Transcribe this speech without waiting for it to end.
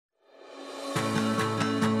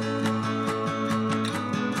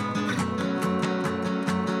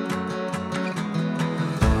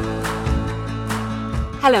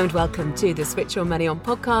Hello and welcome to the Switch Your Money On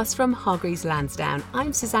podcast from Hargreaves Lansdown.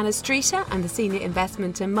 I'm Susanna Streeter. I'm the Senior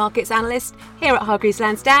Investment and Markets Analyst here at Hargreaves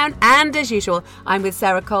Lansdown. And as usual, I'm with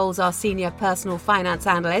Sarah Coles, our Senior Personal Finance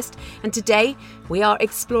Analyst. And today we are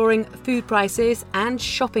exploring food prices and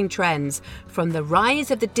shopping trends, from the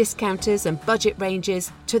rise of the discounters and budget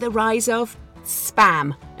ranges to the rise of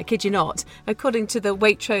spam. I kid you not. According to the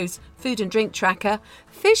Waitrose food and drink tracker,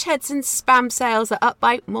 fish heads and spam sales are up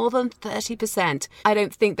by more than 30%. I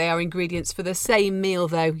don't think they are ingredients for the same meal,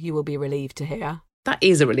 though, you will be relieved to hear. That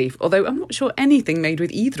is a relief, although I'm not sure anything made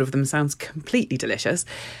with either of them sounds completely delicious.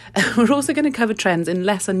 We're also going to cover trends in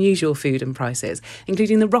less unusual food and prices,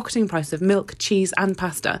 including the rocketing price of milk, cheese and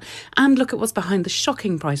pasta, and look at what's behind the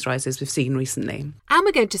shocking price rises we've seen recently. And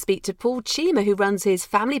we're going to speak to Paul Chima, who runs his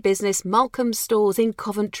family business Malcolm Stores in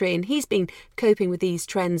Coventry, and he's been coping with these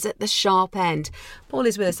trends at the sharp end. Paul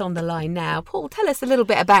is with us on the line now. Paul, tell us a little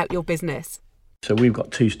bit about your business. So we've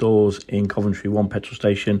got 2 stores in Coventry, 1 petrol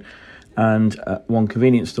station and 1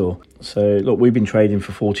 convenience store. So look, we've been trading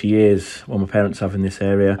for 40 years, while my parents have in this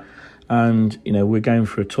area, and we're going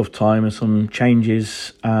through a tough time and some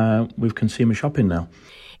changes with consumer shopping now.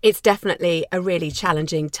 It's definitely a really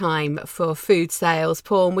challenging time for food sales,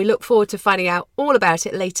 Paul, and we look forward to finding out all about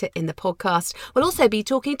it later in the podcast. We'll also be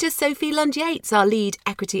talking to Sophie Lund-Yates, our lead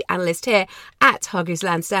equity analyst here at Hargreaves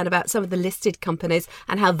Lansdown, about some of the listed companies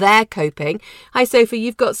and how they're coping. Hi, Sophie,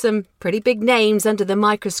 you've got some pretty big names under the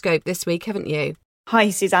microscope this week, haven't you? Hi,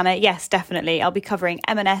 Susanna. Yes, definitely. I'll be covering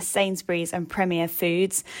M&S, Sainsbury's and Premier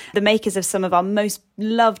Foods, the makers of some of our most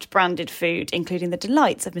loved branded food, including the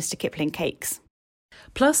delights of Mr. Kipling cakes.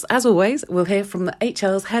 Plus, as always, we'll hear from the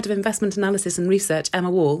HL's Head of Investment Analysis and Research, Emma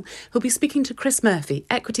Wall, who'll be speaking to Chris Murphy,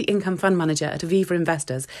 Equity Income Fund Manager at Aviva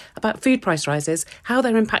Investors, about food price rises, how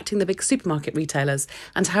they're impacting the big supermarket retailers,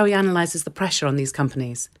 and how he analyses the pressure on these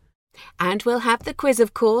companies. And we'll have the quiz,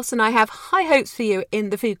 of course, and I have high hopes for you in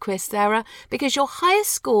the food quiz, Sarah, because your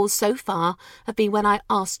highest scores so far have been when I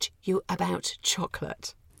asked you about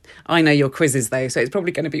chocolate. I know your quizzes, though, so it's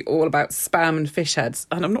probably going to be all about spam and fish heads,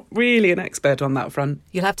 and I'm not really an expert on that front.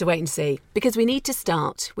 You'll have to wait and see, because we need to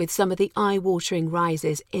start with some of the eye-watering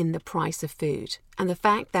rises in the price of food. And the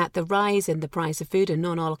fact that the rise in the price of food and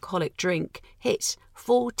non-alcoholic drink hit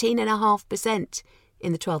 14.5%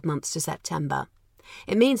 in the 12 months to September.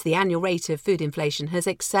 It means the annual rate of food inflation has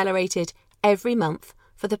accelerated every month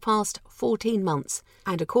for the past 14 months,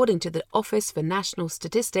 and according to the Office for National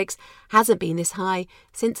Statistics, hasn't been this high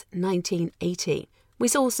since 1980. We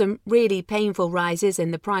saw some really painful rises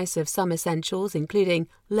in the price of some essentials, including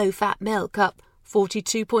low-fat milk up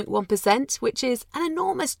 42.1%, which is an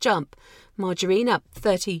enormous jump, margarine up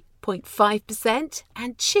 30.5%,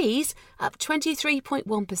 and cheese up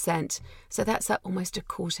 23.1%. So that's up almost a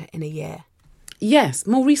quarter in a year. Yes,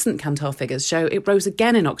 more recent Kantar figures show it rose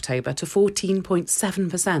again in October to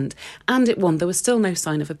 14.7%, and it warned there was still no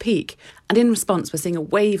sign of a peak. And in response, we're seeing a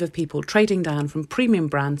wave of people trading down from premium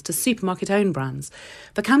brands to supermarket-owned brands.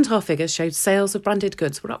 The Kantar figures showed sales of branded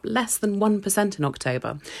goods were up less than 1% in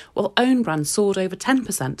October, while own brands soared over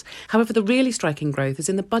 10%. However, the really striking growth is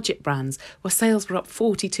in the budget brands, where sales were up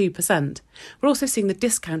 42%. We're also seeing the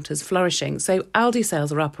discounters flourishing, so Aldi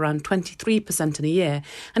sales are up around 23% in a year,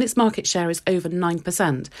 and its market share is over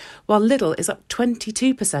 9%, while Lidl is up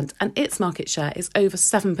 22% and its market share is over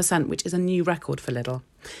 7%, which is a new record for Lidl.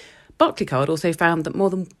 Barclaycard also found that more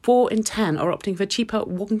than 4 in 10 are opting for cheaper,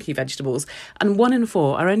 wonky vegetables, and 1 in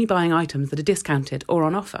 4 are only buying items that are discounted or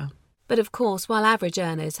on offer. But of course, while average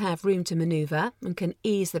earners have room to manoeuvre and can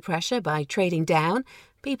ease the pressure by trading down,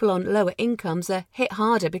 people on lower incomes are hit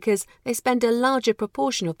harder because they spend a larger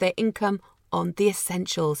proportion of their income on the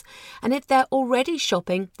essentials. And if they're already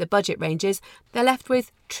shopping the budget ranges, they're left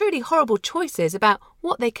with truly horrible choices about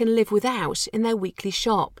what they can live without in their weekly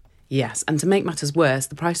shop. Yes, and to make matters worse,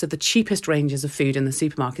 the price of the cheapest ranges of food in the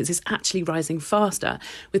supermarkets is actually rising faster,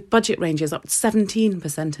 with budget ranges up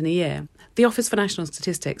 17% in a year. The Office for National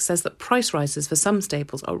Statistics says that price rises for some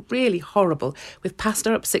staples are really horrible, with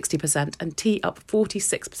pasta up 60% and tea up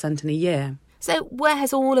 46% in a year. So where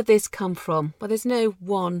has all of this come from? Well, there's no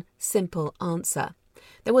one simple answer.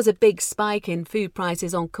 There was a big spike in food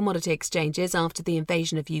prices on commodity exchanges after the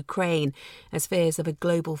invasion of Ukraine, as fears of a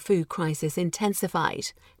global food crisis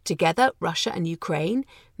intensified. Together, Russia and Ukraine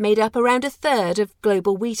made up around a third of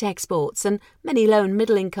global wheat exports, and many low and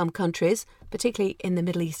middle-income countries, particularly in the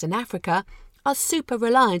Middle East and Africa, are super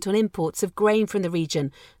reliant on imports of grain from the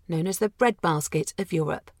region, known as the breadbasket of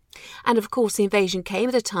Europe. And of course, the invasion came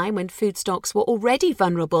at a time when food stocks were already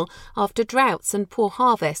vulnerable after droughts and poor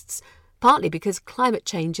harvests, partly because climate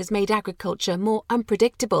change has made agriculture more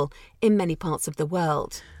unpredictable in many parts of the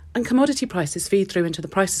world. And commodity prices feed through into the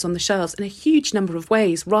prices on the shelves in a huge number of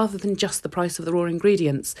ways, rather than just the price of the raw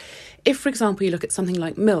ingredients. If, for example, you look at something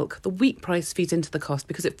like milk, the wheat price feeds into the cost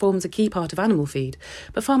because it forms a key part of animal feed.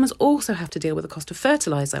 But farmers also have to deal with the cost of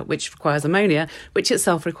fertiliser, which requires ammonia, which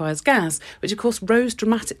itself requires gas, which of course rose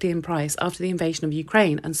dramatically in price after the invasion of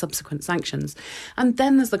Ukraine and subsequent sanctions. And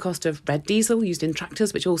then there's the cost of red diesel used in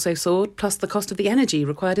tractors, which also soared, plus the cost of the energy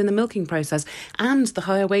required in the milking process and the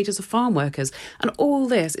higher wages of farm workers. And all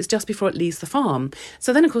this is just before it leaves the farm.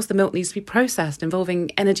 So then, of course, the milk needs to be processed, involving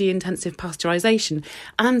energy-intensive pasteurisation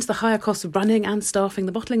and the higher cost of running and staffing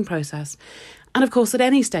the bottling process. And of course, at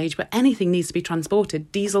any stage where anything needs to be transported,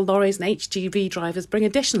 diesel lorries and HGV drivers bring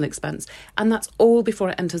additional expense. And that's all before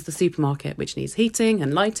it enters the supermarket, which needs heating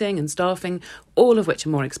and lighting and staffing, all of which are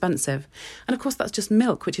more expensive. And of course, that's just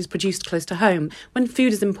milk, which is produced close to home. When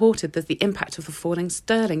food is imported, there's the impact of the falling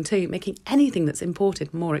sterling too, making anything that's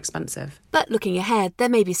imported more expensive. But looking ahead, there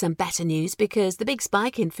may be some better news, because the big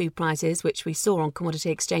spike in food prices, which we saw on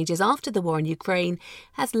commodity exchanges after the war in Ukraine,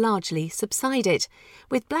 has largely subsided.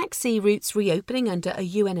 With Black Sea routes reopening under a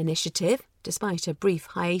UN initiative, despite a brief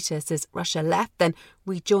hiatus as Russia left, then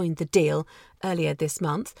rejoined the deal earlier this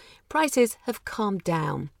month, prices have calmed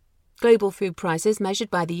down. Global food prices,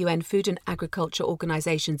 measured by the UN Food and Agriculture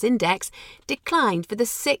Organization's index, declined for the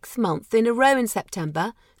 6th month in a row in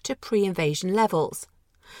September to pre-invasion levels.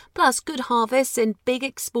 Plus, good harvests in big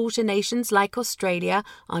exporter nations like Australia,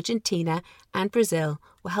 Argentina and Brazil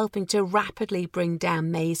were helping to rapidly bring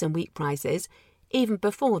down maize and wheat prices, even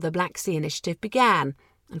before the Black Sea Initiative began,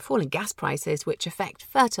 and falling gas prices, which affect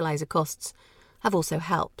fertiliser costs, have also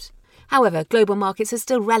helped. However, global markets are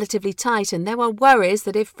still relatively tight, and there are worries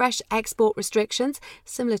that if fresh export restrictions,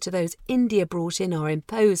 similar to those India brought in, are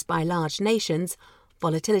imposed by large nations,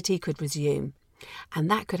 volatility could resume.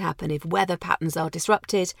 And that could happen if weather patterns are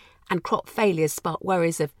disrupted and crop failures spark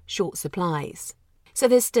worries of short supplies. So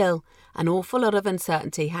there's still an awful lot of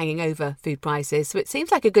uncertainty hanging over food prices, so it seems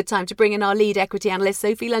like a good time to bring in our lead equity analyst,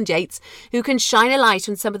 Sophie Lunn-Yates, who can shine a light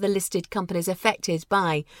on some of the listed companies affected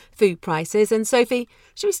by food prices. And Sophie,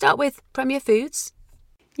 should we start with Premier Foods?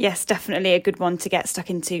 Yes, definitely a good one to get stuck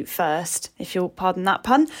into first, if you'll pardon that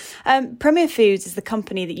pun. Premier Foods is the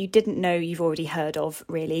company that you didn't know you've already heard of,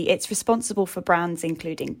 really. It's responsible for brands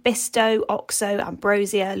including Bisto, Oxo,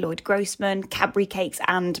 Ambrosia, Lloyd Grossman, Cadbury Cakes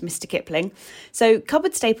and Mr Kipling. So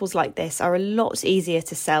cupboard staples like this are a lot easier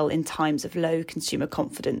to sell in times of low consumer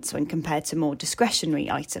confidence when compared to more discretionary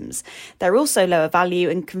items. They're also lower value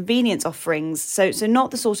and convenience offerings, so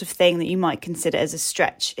not the sort of thing that you might consider as a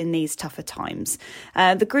stretch in these tougher times.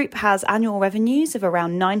 The group has annual revenues of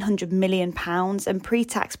around £900 million and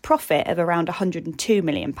pre-tax profit of around £102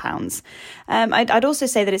 million. I'd also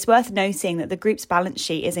say that it's worth noting that the group's balance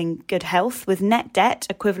sheet is in good health, with net debt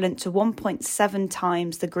equivalent to 1.7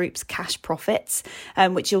 times the group's cash profits,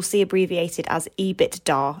 which you'll see abbreviated as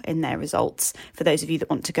EBITDA in their results, for those of you that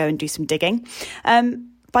want to go and do some digging.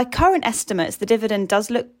 By current estimates, the dividend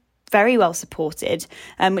does look very well supported,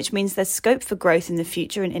 which means there's scope for growth in the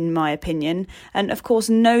future, in my opinion. And of course,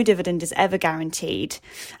 no dividend is ever guaranteed.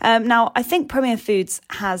 Now, I think Premier Foods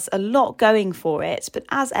has a lot going for it, but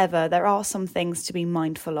as ever, there are some things to be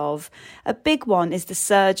mindful of. A big one is the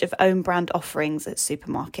surge of own brand offerings at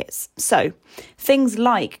supermarkets. So things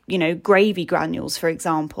like, gravy granules, for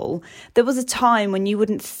example. There was a time when you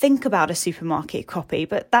wouldn't think about a supermarket copy,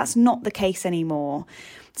 but that's not the case anymore.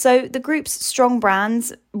 So the group's strong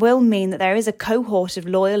brands will mean that there is a cohort of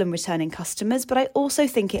loyal and returning customers, but I also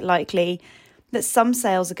think it likely that some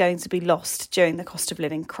sales are going to be lost during the cost of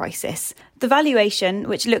living crisis. The valuation,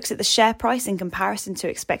 which looks at the share price in comparison to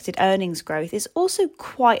expected earnings growth, is also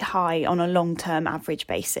quite high on a long-term average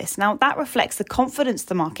basis. Now, that reflects the confidence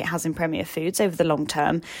the market has in Premier Foods over the long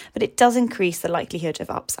term, but it does increase the likelihood of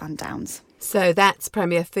ups and downs. So that's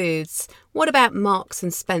Premier Foods. What about Marks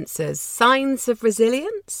and Spencer's? Signs of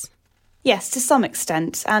resilience? Yes, to some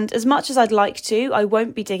extent. And as much as I'd like to, I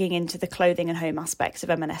won't be digging into the clothing and home aspects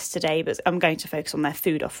of M&S today, but I'm going to focus on their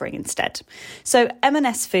food offering instead. So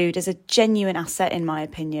M&S Food is a genuine asset in my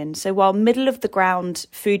opinion. So while middle-of-the-ground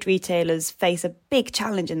food retailers face a big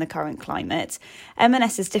challenge in the current climate,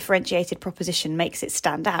 M&S's differentiated proposition makes it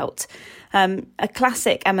stand out. A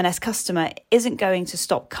classic M&S customer isn't going to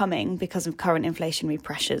stop coming because of current inflationary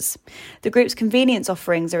pressures. The group's convenience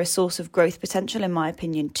offerings are a source of growth potential in my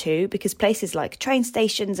opinion too, because places like train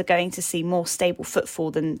stations are going to see more stable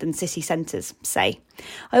footfall than city centres, say.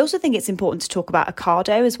 I also think it's important to talk about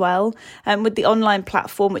Ocado as well, with the online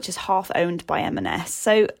platform which is half owned by M&S.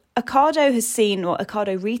 So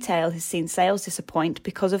Ocado Retail has seen sales disappoint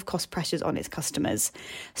because of cost pressures on its customers.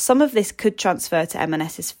 Some of this could transfer to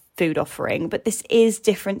M&S's food offering, but this is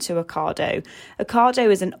different to Ocado.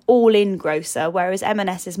 Ocado is an all-in grocer, whereas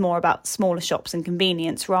M&S is more about smaller shops and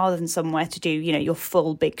convenience rather than somewhere to do, your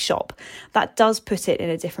full big shop. That does put it in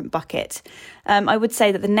a different bucket. I would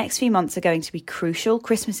say that the next few months are going to be crucial.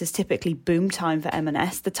 Christmas is typically boom time for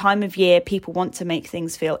M&S, the time of year people want to make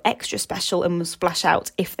things feel extra special and will splash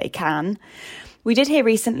out if they can. We did hear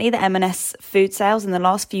recently that M&S food sales in the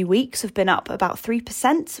last few weeks have been up about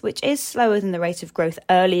 3%, which is slower than the rate of growth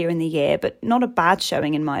earlier in the year, but not a bad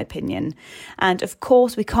showing in my opinion. And of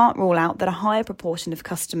course, we can't rule out that a higher proportion of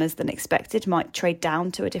customers than expected might trade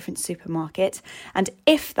down to a different supermarket. And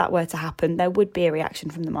if that were to happen, there would be a reaction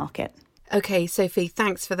from the market. OK, Sophie,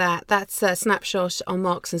 thanks for that. That's a snapshot on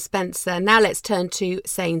Marks and Spencer. Now let's turn to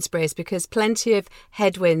Sainsbury's, because plenty of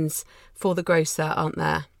headwinds for the grocer, aren't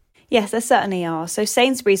there? Yes, there certainly are. So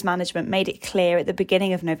Sainsbury's management made it clear at the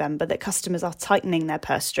beginning of November that customers are tightening their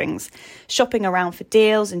purse strings. Shopping around for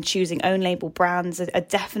deals and choosing own label brands are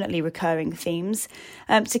definitely recurring themes.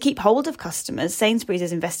 To keep hold of customers, Sainsbury's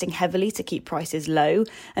is investing heavily to keep prices low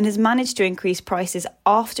and has managed to increase prices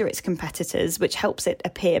after its competitors, which helps it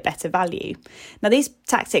appear better value. Now, these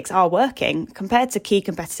tactics are working. Compared to key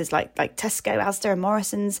competitors like Tesco, Asda and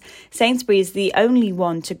Morrisons, Sainsbury's is the only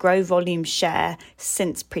one to grow volume share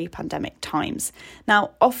since pre-pandemic times.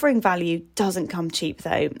 Now, offering value doesn't come cheap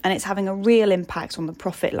though, and it's having a real impact on the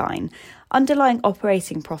profit line. Underlying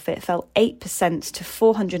operating profit fell 8% to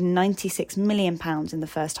 £496 million in the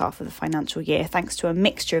first half of the financial year, thanks to a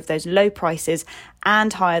mixture of those low prices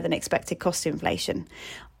and higher than expected cost inflation.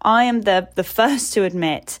 I am the first to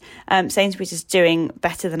admit Sainsbury's is doing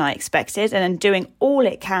better than I expected and doing all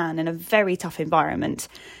it can in a very tough environment.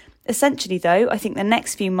 Essentially, though, I think the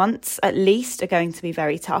next few months at least are going to be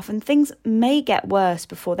very tough and things may get worse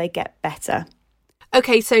before they get better.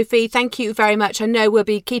 OK, Sophie, thank you very much. I know we'll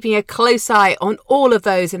be keeping a close eye on all of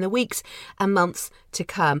those in the weeks and months to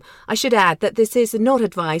come. I should add that this is not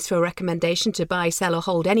advice or a recommendation to buy, sell or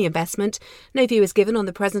hold any investment. No view is given on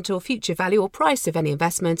the present or future value or price of any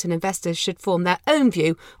investment, and investors should form their own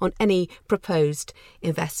view on any proposed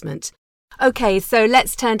investment. OK, so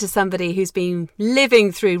let's turn to somebody who's been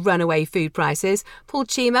living through runaway food prices. Paul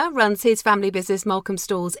Chima runs his family business Malcolm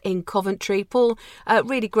Stores in Coventry. Paul,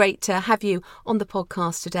 really great to have you on the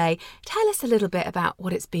podcast today. Tell us a little bit about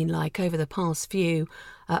what it's been like over the past few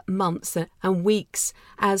months and weeks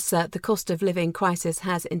as the cost of living crisis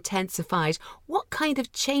has intensified. What kind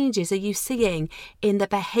of changes are you seeing in the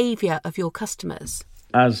behaviour of your customers?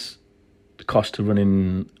 As the cost of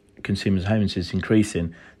running consumers' homes is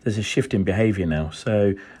increasing, there's a shift in behaviour now.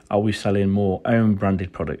 So are we selling more own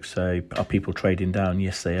branded products? So are people trading down?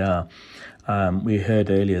 Yes, they are. We heard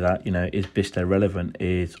earlier that, is Bisto relevant?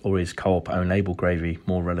 Is Co-op own label gravy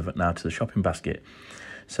more relevant now to the shopping basket?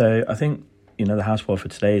 So I think, the housewife for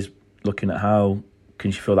today is looking at how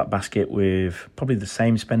can she fill that basket with probably the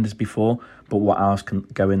same spend as before, but what else can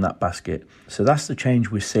go in that basket? So that's the change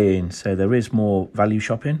we're seeing. So there is more value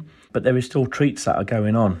shopping, but there is still treats that are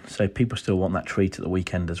going on. So people still want that treat at the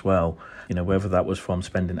weekend as well. Whether that was from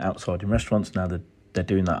spending outside in restaurants, now they're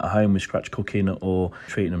doing that at home with scratch cooking or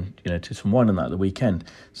treating them, to some wine and that at the weekend.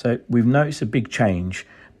 So we've noticed a big change,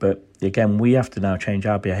 but again, we have to now change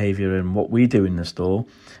our behaviour and what we do in the store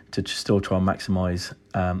to still try and maximise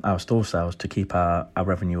our store sales to keep our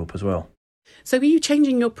revenue up as well. So were you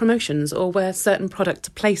changing your promotions, or were certain products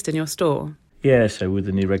placed in your store? Yeah, so with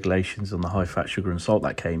the new regulations on the high fat, sugar and salt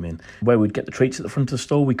that came in, where we'd get the treats at the front of the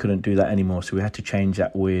store, we couldn't do that anymore. So we had to change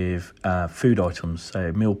that with food items,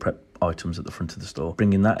 so meal prep items at the front of the store,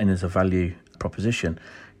 bringing that in as a value proposition,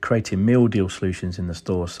 creating meal deal solutions in the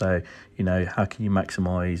store. So, how can you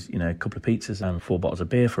maximise, a couple of pizzas and 4 bottles of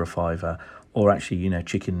beer for a £5, or actually,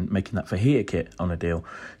 chicken, making that fajita kit on a deal.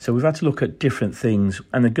 So we've had to look at different things.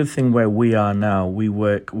 And the good thing where we are now, we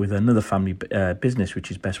work with another family business,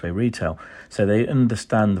 which is Best Way Retail. So they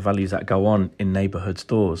understand the values that go on in neighbourhood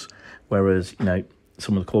stores, whereas,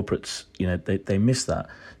 some of the corporates, they miss that.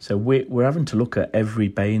 So we're having to look at every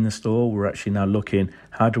bay in the store. We're actually now looking,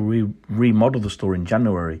 how do we remodel the store in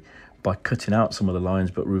January by cutting out some of the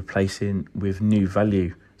lines, but replacing with new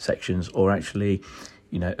value sections, or actually,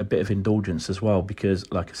 a bit of indulgence as well,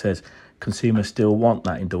 because like I said, consumers still want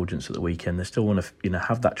that indulgence at the weekend. They still want to,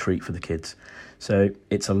 have that treat for the kids. So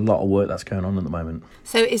it's a lot of work that's going on at the moment.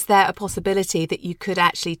 So is there a possibility that you could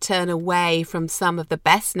actually turn away from some of the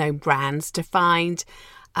best known brands to find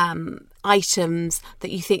items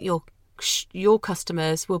that you think your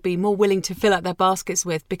customers will be more willing to fill up their baskets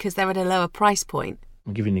with because they're at a lower price point?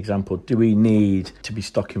 I'll give you an example. Do we need to be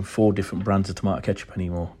stocking 4 different brands of tomato ketchup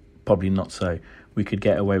anymore? Probably not so. We could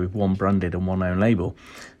get away with one branded and one own label.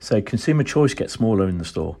 So consumer choice gets smaller in the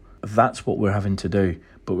store. That's what we're having to do.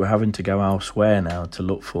 But we're having to go elsewhere now to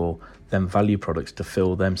look for them value products to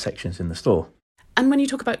fill them sections in the store. And when you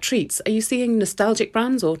talk about treats, are you seeing nostalgic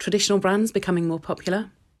brands or traditional brands becoming more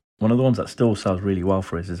popular? One of the ones that still sells really well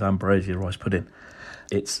for us is Ambrosia rice pudding.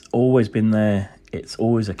 It's always been there. It's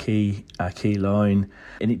always a key line,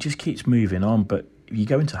 and it just keeps moving on. But if you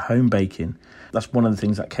go into home baking, that's one of the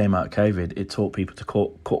things that came out of COVID. It taught people to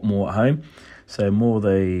cook more at home. So more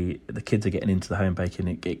the kids are getting into the home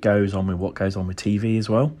baking. It goes on with what goes on with TV as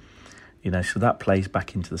well. So that plays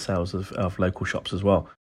back into the sales of local shops as well.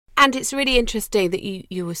 And it's really interesting that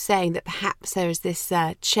you were saying that perhaps there is this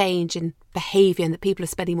change in behaviour and that people are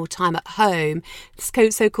spending more time at home.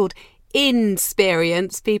 This so-called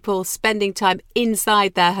in-experience, people spending time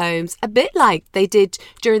inside their homes, a bit like they did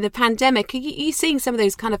during the pandemic. Are you seeing some of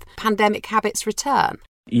those kind of pandemic habits return?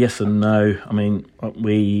 Yes and no. I mean,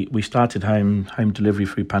 we started home delivery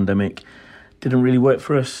through pandemic. Didn't really work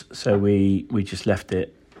for us, so we just left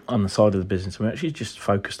it on the side of the business. We actually just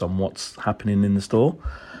focused on what's happening in the store.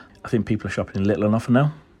 I think people are shopping a little and often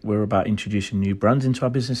now. We're about introducing new brands into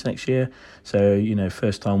our business next year. So,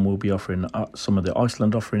 first time we'll be offering some of the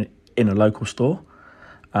Iceland offering in a local store.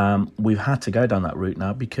 We've had to go down that route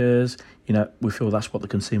now because, we feel that's what the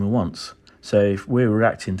consumer wants. So if we're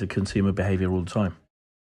reacting to consumer behaviour all the time.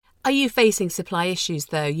 Are you facing supply issues,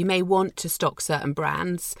 though? You may want to stock certain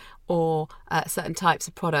brands or certain types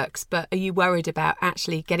of products, but are you worried about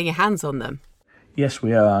actually getting your hands on them? Yes,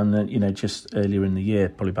 we are. And then, just earlier in the year,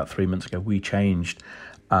 probably about 3 months ago, we changed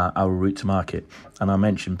our route to market. And I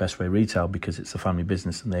mentioned Best Way Retail because it's a family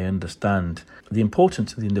business and they understand the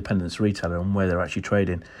importance of the independent retailer and where they're actually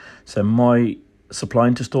trading. So my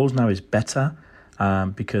supplying to stores now is better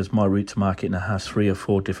because my route to market now has 3 or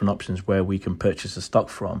 4 different options where we can purchase the stock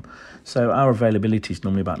from. So our availability is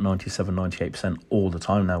normally about 97-98% all the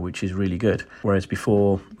time now, which is really good. Whereas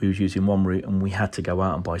before we was using one route and we had to go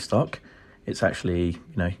out and buy stock. It's actually,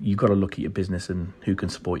 you've got to look at your business and who can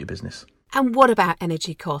support your business. And what about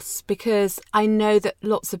energy costs? Because I know that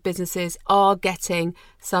lots of businesses are getting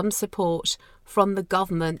some support from the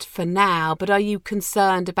government for now, but are you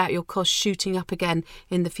concerned about your costs shooting up again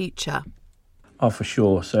in the future? Oh, for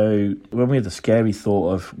sure. So when we had the scary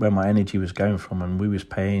thought of where my energy was going from, and we was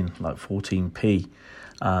paying like 14p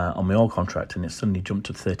on my old contract, and it suddenly jumped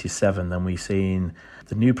to 37, then we seen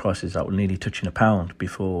the new prices that were nearly touching £1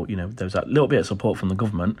 before, there was that little bit of support from the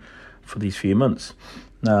government for these few months.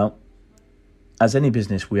 Now, as any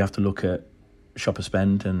business, we have to look at shopper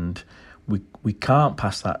spend, and we can't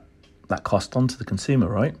pass that cost on to the consumer,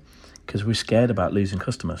 right? Because we're scared about losing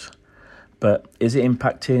customers. But is it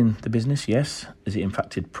impacting the business? Yes. Is it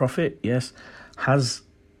impacted profit? Yes. Has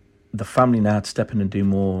the family now had to step in and do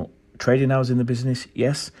more trading hours in the business?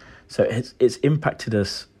 Yes. So it's impacted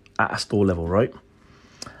us at a store level, right?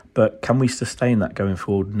 But can we sustain that going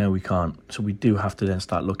forward? No, we can't. So we do have to then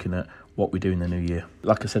start looking at what we do in the new year.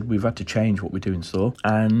 Like I said, we've had to change what we do in store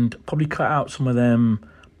and probably cut out some of them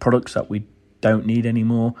products that we don't need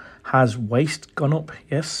anymore. Has waste gone up?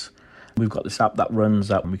 Yes. We've got this app that runs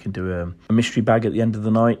that, and we can do a mystery bag at the end of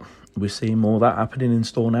the night. We're seeing more of that happening in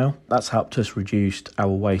store now. That's helped us reduce our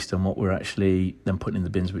waste and what we're actually then putting in the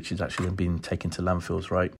bins, which is actually being taken to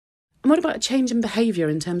landfills, right? And what about a change in behaviour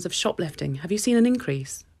in terms of shoplifting? Have you seen an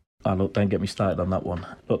increase? Oh, look, don't get me started on that one.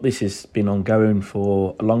 Look, this has been ongoing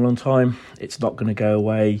for a long, long time. It's not going to go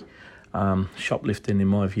away. Shoplifting, in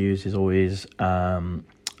my views, is always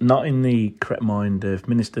not in the correct mind of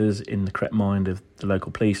ministers, in the correct mind of the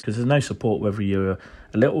local police, because there's no support whether you're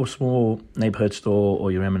a little small neighbourhood store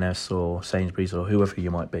or your M&S or Sainsbury's or whoever you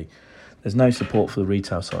might be. There's no support for the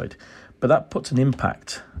retail side. But that puts an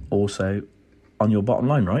impact also on your bottom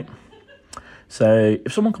line, right? So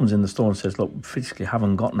if someone comes in the store and says, look, physically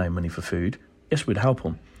haven't got no money for food, yes, we'd help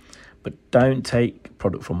them. But don't take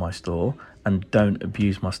product from my store and don't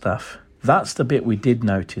abuse my staff. That's the bit we did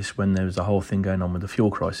notice when there was a whole thing going on with the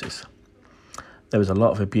fuel crisis. There was a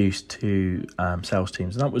lot of abuse to sales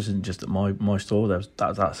teams. And that wasn't just at my store.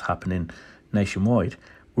 That's happening nationwide.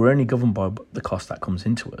 We're only governed by the cost that comes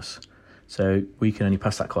into us. So we can only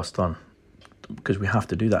pass that cost on because we have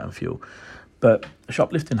to do that in fuel. But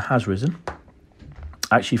shoplifting has risen.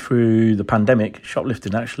 Actually, through the pandemic,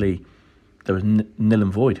 shoplifting actually, there was nil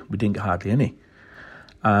and void. We didn't get hardly any.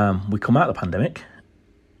 We come out of the pandemic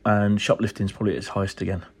and shoplifting is probably at its highest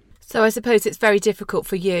again. So I suppose it's very difficult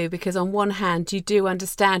for you because on one hand, you do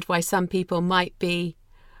understand why some people might be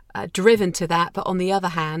driven to that, but on the other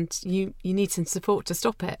hand, you need some support to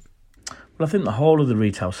stop it. Well, I think the whole of the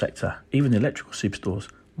retail sector, even the electrical superstores,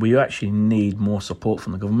 We actually need more support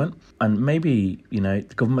from the government, and maybe, the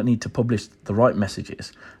government need to publish the right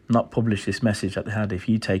messages, not publish this message that they had: if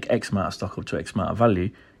you take X amount of stock up to X amount of value,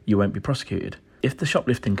 you won't be prosecuted. If the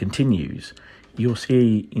shoplifting continues, you'll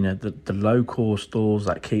see, the low-core stores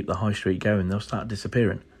that keep the high street going, they'll start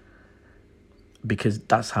disappearing, because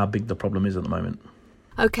that's how big the problem is at the moment.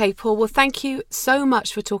 OK, Paul, well, thank you so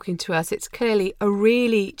much for talking to us. It's clearly a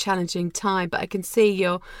really challenging time, but I can see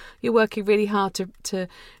you're working really hard to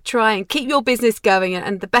try and keep your business going,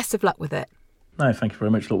 and the best of luck with it. No, thank you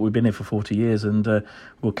very much. Look, we've been here for 40 years and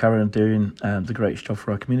we'll carry on doing the greatest job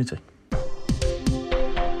for our community.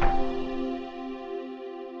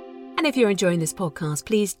 And if you're enjoying this podcast,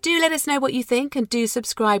 please do let us know what you think, and do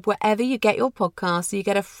subscribe wherever you get your podcasts so you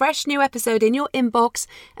get a fresh new episode in your inbox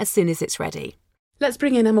as soon as it's ready. Let's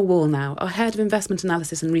bring in Emma Wall now, our Head of Investment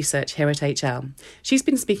Analysis and Research here at HL. She's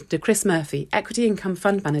been speaking to Chris Murphy, Equity Income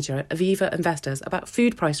Fund Manager at Aviva Investors, about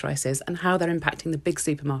food price rises and how they're impacting the big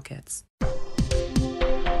supermarkets.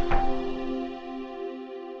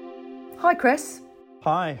 Hi, Chris.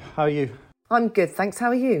 Hi, how are you? I'm good, thanks. How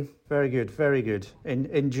are you? Very good, very good.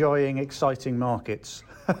 Enjoying exciting markets.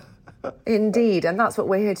 Indeed, and that's what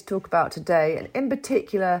we're here to talk about today, and in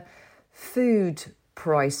particular, food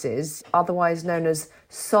prices, otherwise known as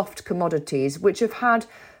soft commodities, which have had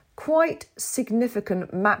quite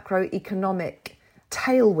significant macroeconomic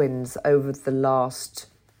tailwinds over the last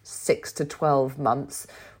 6 to 12 months.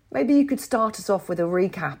 Maybe you could start us off with a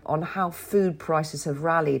recap on how food prices have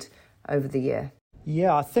rallied over the year.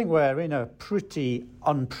 Yeah, I think we're in a pretty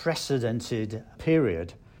unprecedented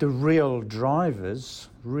period. The real drivers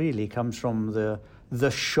really comes from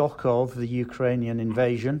the shock of the Ukrainian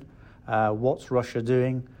invasion. What's Russia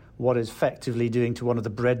doing? What is effectively doing to one of the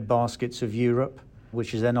bread baskets of Europe,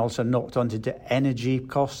 which is then also knocked onto the energy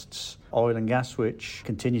costs, oil and gas, which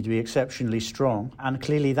continue to be exceptionally strong. And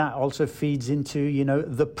clearly that also feeds into,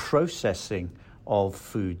 the processing of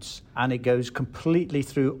foods. And it goes completely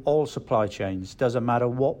through all supply chains. Doesn't matter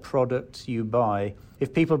what product you buy.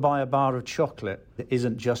 If people buy a bar of chocolate, it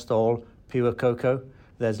isn't just all pure cocoa.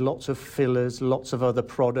 There's lots of fillers, lots of other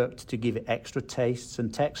product to give it extra tastes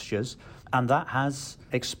and textures. And that has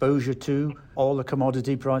exposure to all the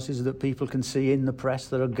commodity prices that people can see in the press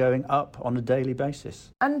that are going up on a daily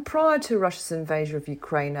basis. And prior to Russia's invasion of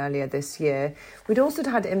Ukraine earlier this year, we'd also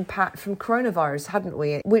had impact from coronavirus, hadn't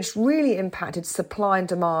we? Which really impacted supply and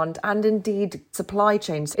demand, and indeed supply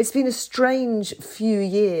chains. It's been a strange few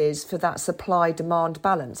years for that supply-demand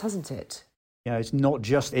balance, hasn't it? It's not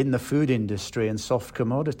just in the food industry and soft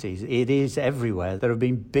commodities. It is everywhere. There have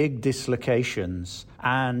been big dislocations.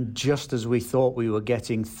 And just as we thought we were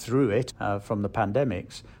getting through it from the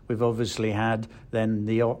pandemics, we've obviously had then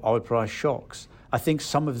the oil price shocks. I think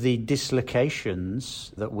some of the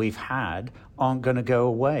dislocations that we've had aren't going to go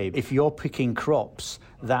away. If you're picking crops,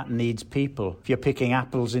 that needs people. If you're picking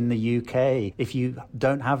apples in the UK, if you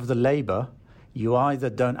don't have the labour, you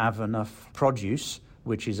either don't have enough produce,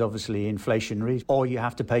 which is obviously inflationary, or you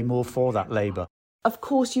have to pay more for that labour. Of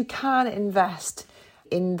course, you can invest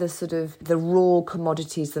in the raw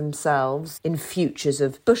commodities themselves, in futures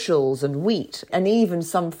of bushels and wheat, and even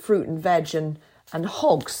some fruit and veg and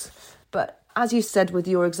hogs. But as you said with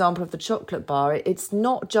your example of the chocolate bar, it's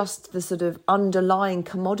not just the underlying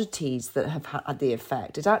commodities that have had the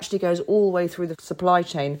effect. It actually goes all the way through the supply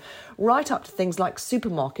chain, right up to things like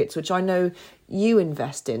supermarkets, which I know you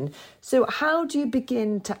invest in. So how do you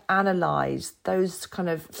begin to analyse those kind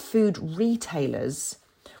of food retailers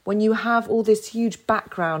when you have all this huge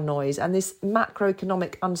background noise and this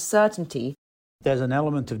macroeconomic uncertainty? There's an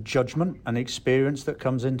element of judgment and experience that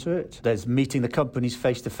comes into it. There's meeting the companies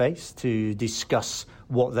face-to-face to discuss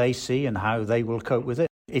what they see and how they will cope with it.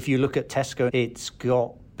 If you look at Tesco, it's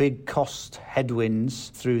got big cost headwinds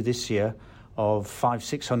through this year of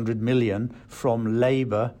 500-600 million from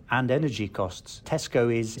labour and energy costs.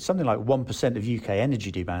 Tesco is something like 1% of UK energy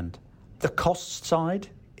demand. The cost side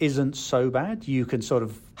isn't so bad. You can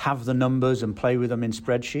have the numbers and play with them in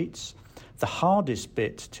spreadsheets. The hardest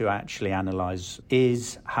bit to actually analyse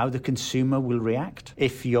is how the consumer will react.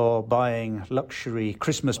 If you're buying luxury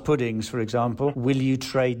Christmas puddings, for example, will you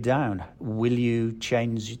trade down? Will you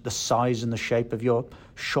change the size and the shape of your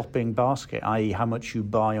shopping basket, i.e. how much you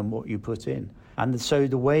buy and what you put in? And so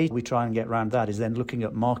the way we try and get around that is then looking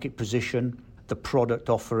at market position, the product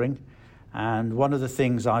offering. And one of the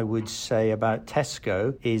things I would say about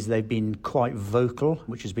Tesco is they've been quite vocal,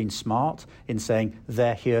 which has been smart, in saying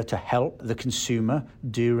they're here to help the consumer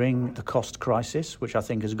during the cost crisis, which I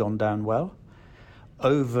think has gone down well.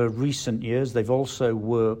 Over recent years, they've also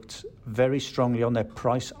worked very strongly on their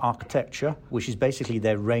price architecture, which is basically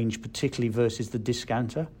their range, particularly versus the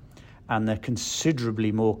discounter. And they're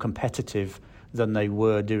considerably more competitive than they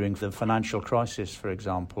were during the financial crisis, for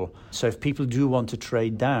example. So if people do want to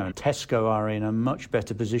trade down, Tesco are in a much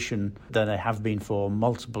better position than they have been for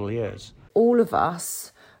multiple years. All of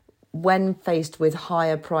us, when faced with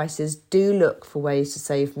higher prices, do look for ways to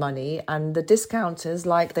save money, and the discounters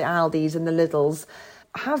like the Aldis and the Lidls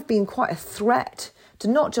have been quite a threat to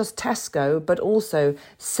not just Tesco but also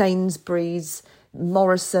Sainsbury's,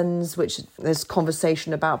 Morrison's, which there's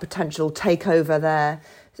conversation about potential takeover there.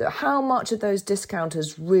 So how much are those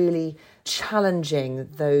discounters really challenging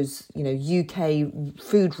those, UK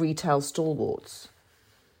food retail stalwarts?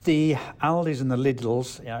 The Aldis and the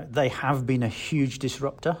Lidls, they have been a huge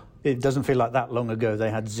disruptor. It doesn't feel like that long ago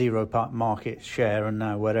they had 0% market share, and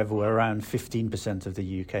now we're around 15% of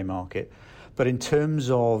the UK market. But in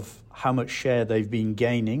terms of how much share they've been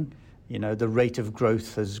gaining, the rate of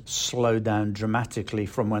growth has slowed down dramatically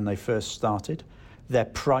from when they first started. Their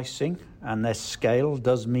pricing and their scale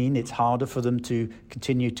does mean it's harder for them to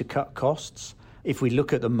continue to cut costs. If we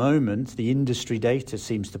look at the moment, the industry data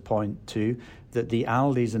seems to point to that the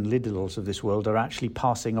Aldis and Lidls of this world are actually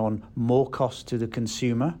passing on more cost to the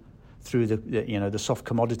consumer through the soft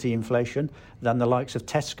commodity inflation than the likes of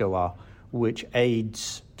Tesco are, which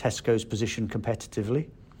aids Tesco's position competitively.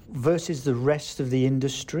 Versus the rest of the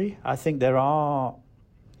industry, I think there are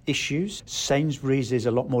issues. Sainsbury's is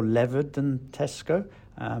a lot more levered than Tesco,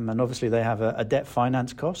 and obviously they have a debt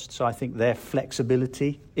finance cost, so I think their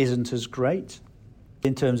flexibility isn't as great.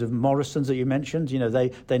 In terms of Morrison's that you mentioned,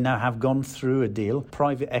 they now have gone through a deal,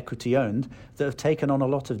 private equity owned, that have taken on a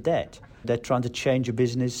lot of debt. They're trying to change a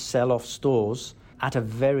business, sell off stores at a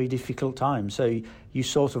very difficult time. So you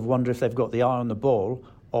sort of wonder if they've got the eye on the ball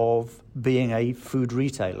of being a food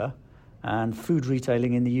retailer. And food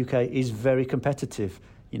retailing in the UK is very competitive.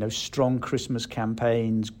 Strong Christmas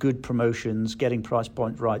campaigns, good promotions, getting price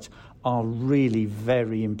point right are really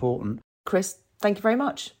very important. Chris, thank you very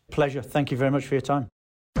much. Pleasure. Thank you very much for your time.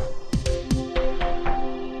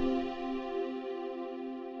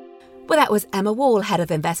 Well, that was Emma Wall, Head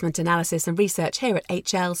of Investment Analysis and Research here at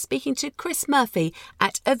HL, speaking to Chris Murphy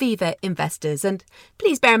at Aviva Investors. And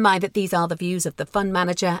please bear in mind that these are the views of the fund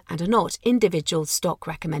manager and are not individual stock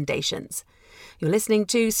recommendations. You're listening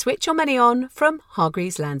to Switch Your Money On from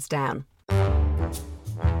Hargreaves Lansdown.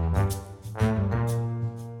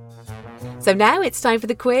 So now it's time for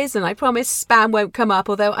the quiz, and I promise spam won't come up,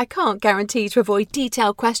 although I can't guarantee to avoid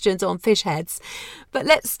detailed questions on fish heads. But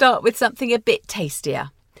let's start with something a bit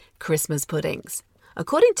tastier. Christmas puddings.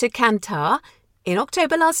 According to Kantar, in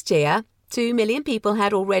October last year, 2 million people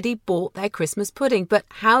had already bought their Christmas pudding. But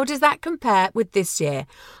how does that compare with this year?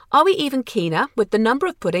 Are we even keener with the number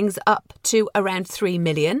of puddings up to around 3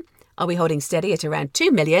 million? Are we holding steady at around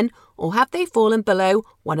 2 million? Or have they fallen below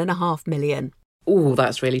 1.5 million? Oh,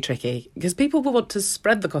 that's really tricky, because people will want to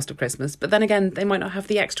spread the cost of Christmas, but then again, they might not have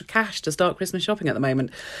the extra cash to start Christmas shopping at the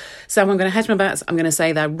moment. So I'm going to hedge my bets. I'm going to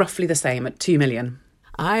say they're roughly the same at 2 million.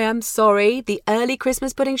 I am sorry, the early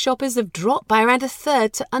Christmas pudding shoppers have dropped by around a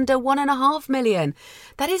third to under 1.5 million.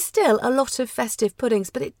 That is still a lot of festive puddings,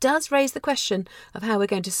 but it does raise the question of how we're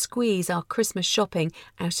going to squeeze our Christmas shopping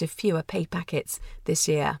out of fewer pay packets this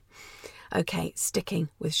year. OK, sticking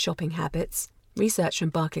with shopping habits. Research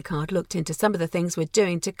from Barclaycard looked into some of the things we're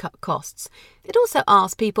doing to cut costs. It also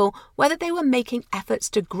asked people whether they were making efforts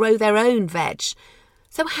to grow their own veg.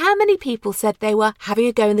 So how many people said they were having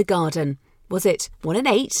a go in the garden? Was it 1 in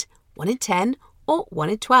 8, 1 in 10 or 1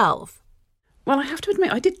 in 12? Well, I have to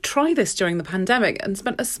admit, I did try this during the pandemic and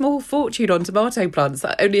spent a small fortune on tomato plants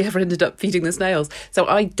that only ever ended up feeding the snails. So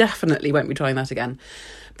I definitely won't be trying that again.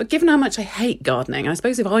 But given how much I hate gardening, I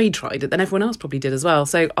suppose if I tried it, then everyone else probably did as well.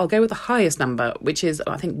 So I'll go with the highest number, which is,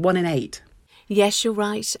 I think, 1 in 8. Yes, you're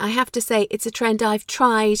right. I have to say it's a trend I've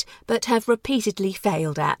tried but have repeatedly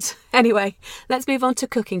failed at. Anyway, let's move on to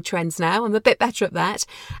cooking trends now. I'm a bit better at that.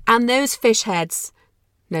 And those fish heads.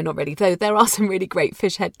 No, not really, though there are some really great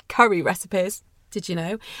fish head curry recipes. Did you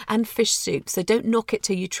know? And fish soup. So don't knock it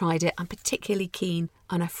till you tried it. I'm particularly keen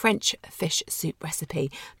on a French fish soup recipe.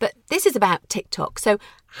 But this is about TikTok. So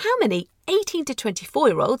how many 18 to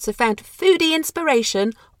 24-year-olds have found foodie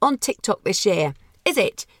inspiration on TikTok this year? Is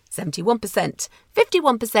it 71%,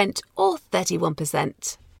 51% or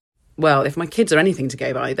 31%? Well, if my kids are anything to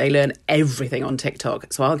go by, they learn everything on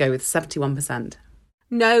TikTok. So I'll go with 71%.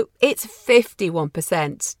 No, it's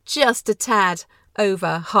 51%. Just a tad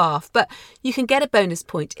over half. But you can get a bonus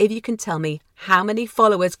point if you can tell me how many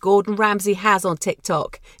followers Gordon Ramsay has on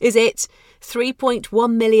TikTok. Is it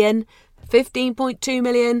 3.1 million, 15.2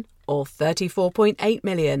 million or 34.8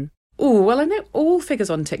 million? Oh, well, I know all figures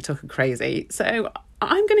on TikTok are crazy, so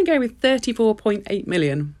I'm going to go with 34.8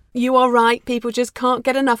 million. You are right. People just can't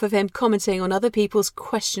get enough of him commenting on other people's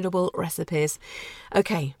questionable recipes.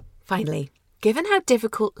 OK, finally. Given how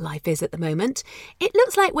difficult life is at the moment, it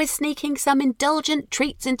looks like we're sneaking some indulgent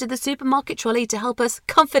treats into the supermarket trolley to help us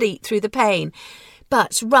comfort eat through the pain.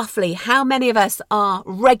 But roughly, how many of us are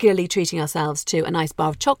regularly treating ourselves to a nice bar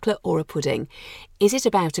of chocolate or a pudding? Is it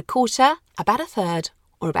about a quarter, about a third,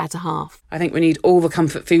 or about a half? I think we need all the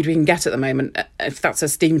comfort food we can get at the moment. If that's a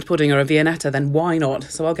steamed pudding or a Viennetta, then why not?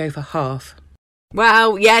 So I'll go for half.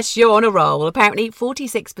 Well, yes, you're on a roll. Apparently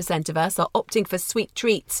 46% of us are opting for sweet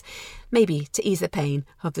treats, maybe to ease the pain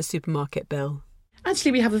of the supermarket bill.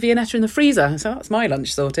 Actually, we have a Viennetta in the freezer, so that's my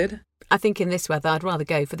lunch sorted. I think in this weather I'd rather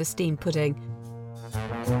go for the steamed pudding.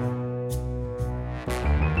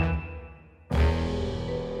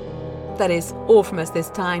 That is all from us this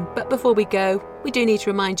time, but before we go, we do need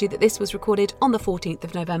to remind you that this was recorded on the 14th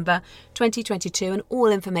of November 2022 and all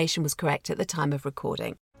information was correct at the time of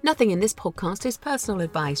recording. Nothing in this podcast is personal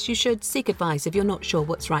advice. You should seek advice if you're not sure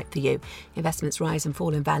what's right for you. Investments rise and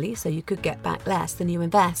fall in value, so you could get back less than you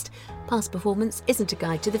invest. Past performance isn't a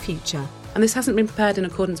guide to the future. And this hasn't been prepared in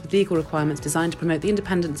accordance with legal requirements designed to promote the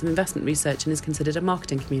independence of investment research and is considered a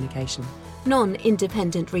marketing communication.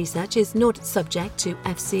 Non-independent research is not subject to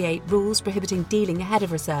FCA rules prohibiting dealing ahead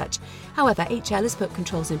of research. However, HL has put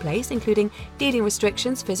controls in place, including dealing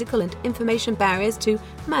restrictions, physical and information barriers to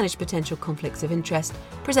manage potential conflicts of interest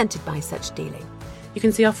presented by such dealing. You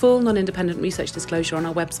can see our full non-independent research disclosure on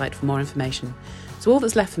our website for more information. So all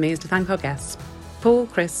that's left for me is to thank our guests, Paul,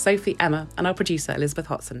 Chris, Sophie, Emma, and our producer, Elizabeth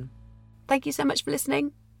Hotson. Thank you so much for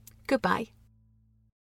listening. Goodbye.